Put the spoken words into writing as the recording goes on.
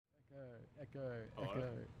Echo, Hello? echo,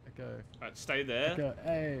 echo. Alright, stay there. Echo,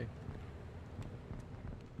 hey.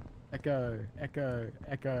 Echo, echo,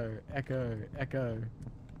 echo, echo, echo.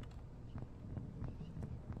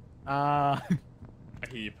 I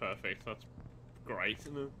hear you perfect. That's great,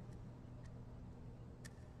 isn't it?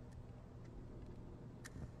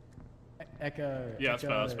 Echo. Yeah, that's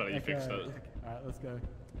echo, better, that's better. You echo, fixed it. Alright, let's go.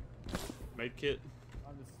 Made kit.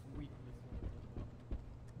 I'm just sweet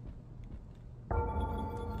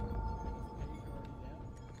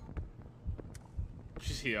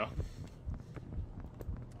She's here.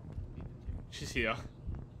 She's here.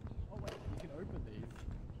 Oh wait, you can open these.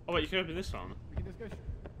 Oh wait, you can open this one. We can just go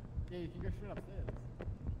yeah, you can go straight upstairs.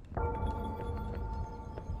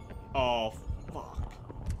 Oh, fuck.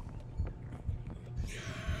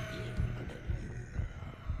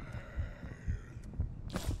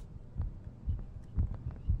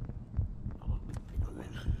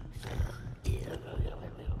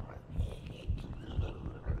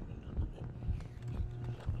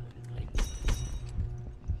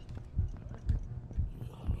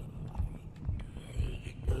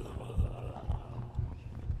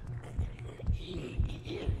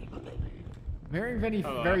 I'm hearing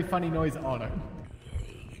very funny noise. Oh no.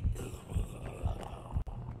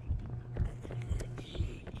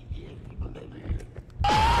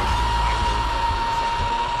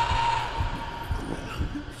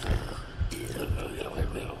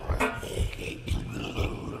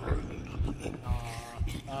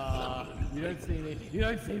 You don't see me. You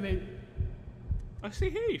don't see me. I see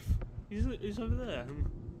Heath. He's over there.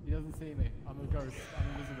 He doesn't see me. I'm a ghost. I'm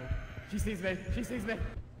invisible. She sees me. She sees me.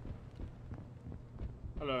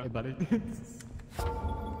 Hello. Hey, buddy.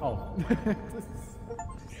 Oh.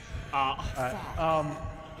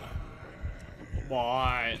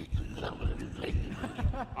 Why?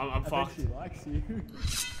 I'm fucked. I think she likes you.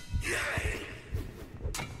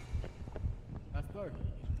 Let's go.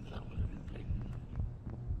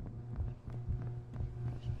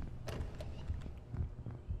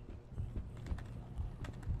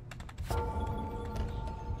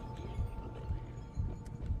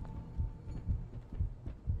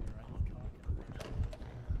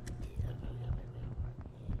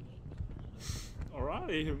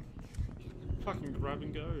 Alrighty. Fucking grab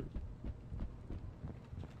and go.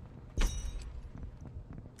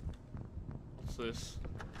 What's this?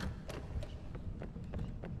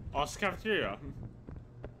 Oh, it's the cafeteria.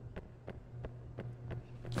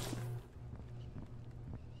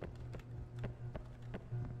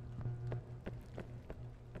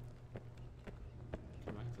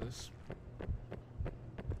 Come back to this.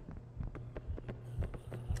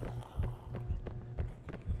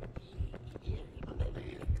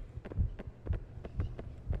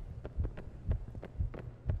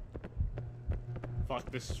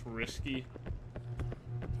 Fuck, this is risky.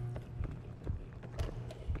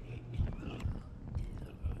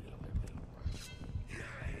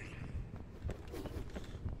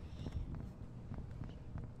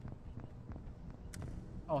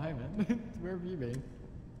 Oh, hey man. Where have you been?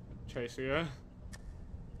 Chasing her.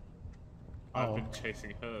 I've Oh. been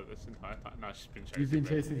chasing her this entire time. No, she's been chasing You've been me.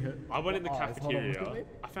 chasing her. I went in the What eyes? Hold on, look at cafeteria. me.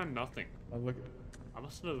 I found nothing. Oh, look I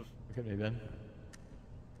must have. at me, Ben.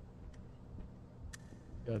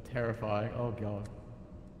 You're terrifying. Oh god.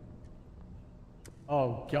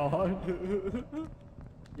 Oh god.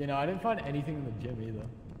 You know, I didn't find anything in the gym either.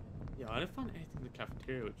 Yeah, I didn't find anything in the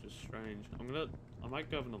cafeteria, which is strange. I might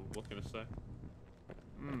go have another look in a sec.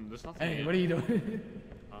 There's nothing Hey, here. what are you doing?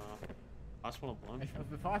 I just want a lunch.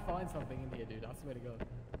 If I find something in here, dude, I swear to god.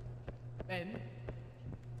 Ben?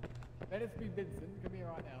 Ben, it's me, Vincent. Come here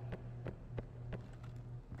right now.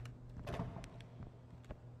 Where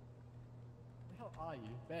the hell are you?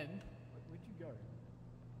 Ben? Where'd you go?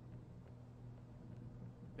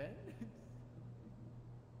 Ben?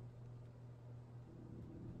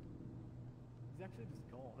 He's actually just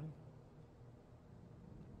gone.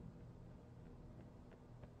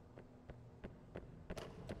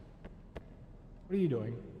 What are you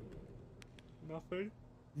doing? Nothing.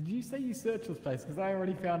 Did you say you searched this place? Because I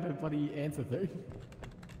already found a bloody answer thing.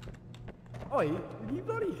 Oh, you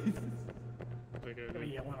bloody... Okay.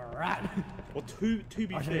 You want a rat? Well, to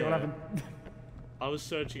be I'll show you what fair, happened. I was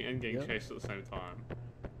searching and getting Yep. chased at the same time.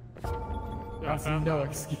 Yeah, I That's found no that.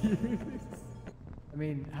 excuse. I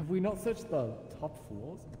mean, have we not searched the top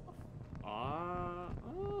floors?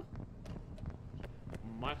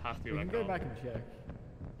 Might have to We go can back go up. back and check.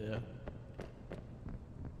 Yeah.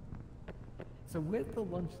 So where's the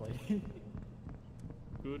lunch lady?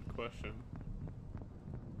 Good question.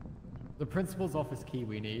 The principal's office key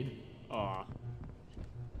we need. Ah,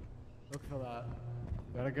 Look for that.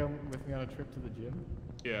 You wanna go with me on a trip to the gym?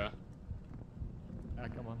 yeah. Ah,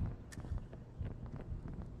 come on.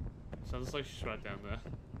 Sounds like she's right down there.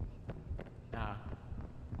 Nah.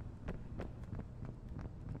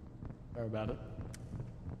 Sorry about it.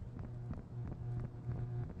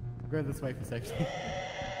 Go this way for safety.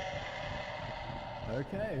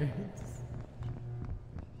 Okay.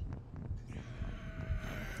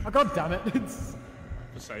 Oh god damn it!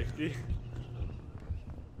 For safety.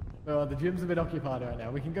 Well, the gym's a bit occupied right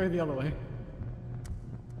now. We can go the other way.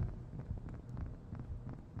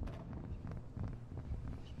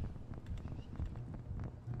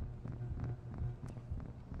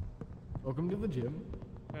 Welcome to the gym.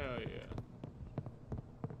 Hell yeah.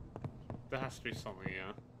 There has to be something,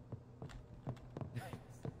 yeah.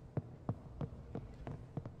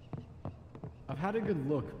 I've had a good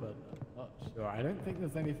look, but I'm not sure. I don't think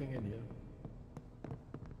there's anything in here.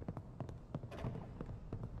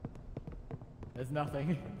 There's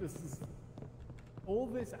nothing. This is all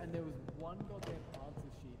this, and there was one goddamn answer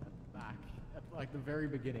sheet at the back, at like the very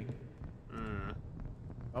beginning.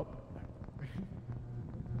 Oh.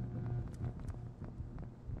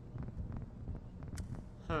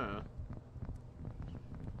 Huh.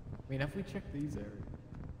 I mean, have we checked these areas?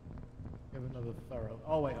 We have another thorough.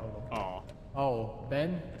 Oh wait, hold on. Oh. Oh,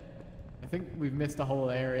 Ben, I think we've missed a whole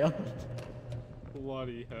area.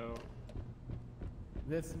 Bloody hell.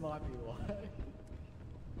 This might be why.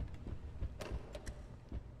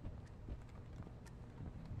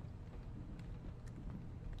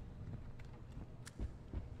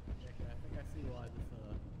 Okay, I think I see why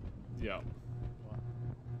this. Yeah. What?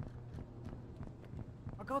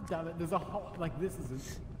 Oh god damn it! There's a whole like this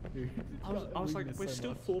isn't. Dude, I was like, missed we're so still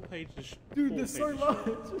much. 4 pages. Dude, 4 there's so pages much.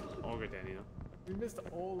 short. I'll go down here. We missed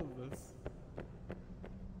all of this.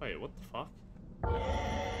 Wait, what the fuck?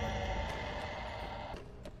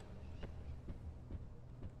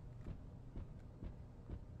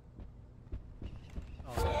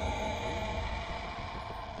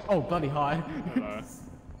 Oh, bloody high. Hello.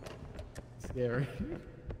 Scary.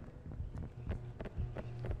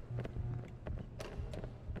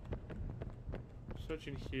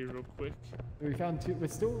 Searching here real quick. We found two. We're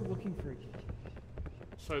still looking for a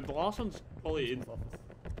So the last one's probably in. office.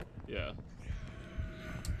 Yeah.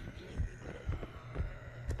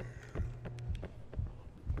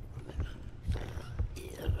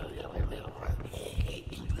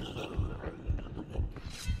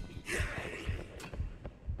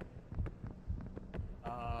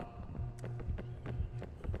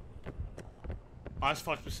 I just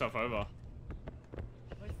fucked myself over.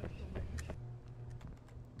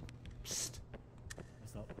 Psst.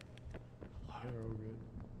 What's up? You're all good.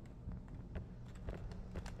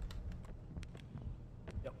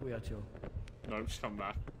 Yep, we are chill. No, just come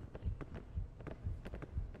back.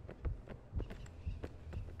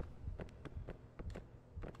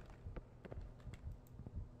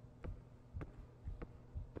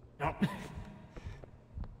 Yep. I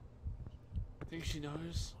think she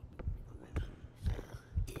knows.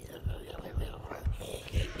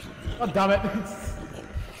 Oh damn it!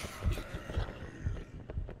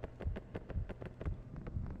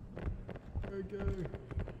 Go go.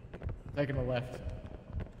 Taking a left.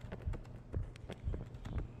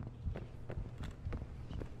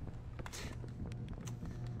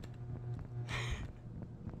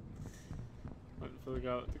 Wait for the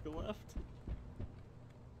guy that took a left.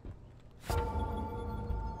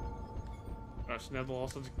 Alright, so now the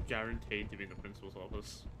last one's guaranteed to be in the principal's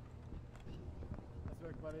office. Nice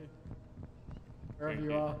work, buddy. Wherever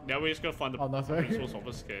you are. Now we just gotta find the Oh, no, sorry. principal's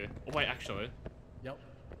office key. Oh wait, actually. Yep.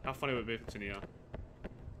 How funny would it be if it's in here?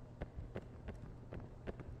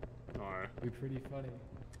 No. Be pretty funny.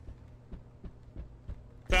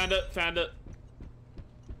 Found it! Found it!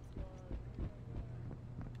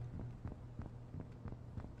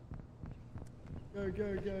 Go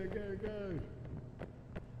go go go go.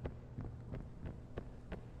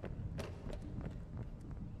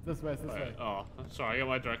 This way, it's this way. Wait, oh, I'm sorry, I got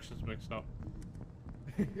my directions mixed up.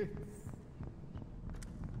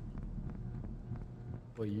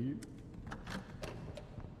 For you.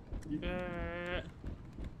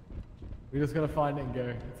 We just gotta find it and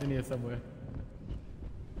go. It's in here somewhere.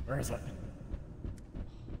 Where is it?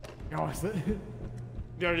 Oh, is it?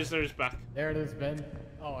 There it is, there it is, back. There it is, Ben.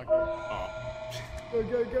 Oh, okay. Oh. Go,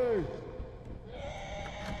 go, go!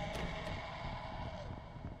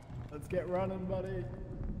 Let's get running, buddy.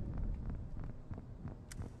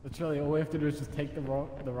 Literally, all we have to do is just take the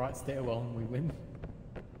right stairwell and we win.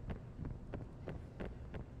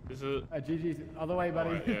 Is it? GG's. Other way, buddy.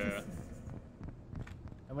 Alright, yeah.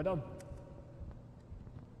 And we're done.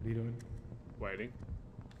 What are you doing? Waiting.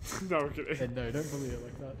 No, I'm kidding. No, don't bully it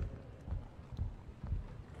like that.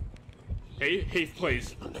 Heath,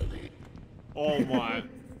 please. Oh my.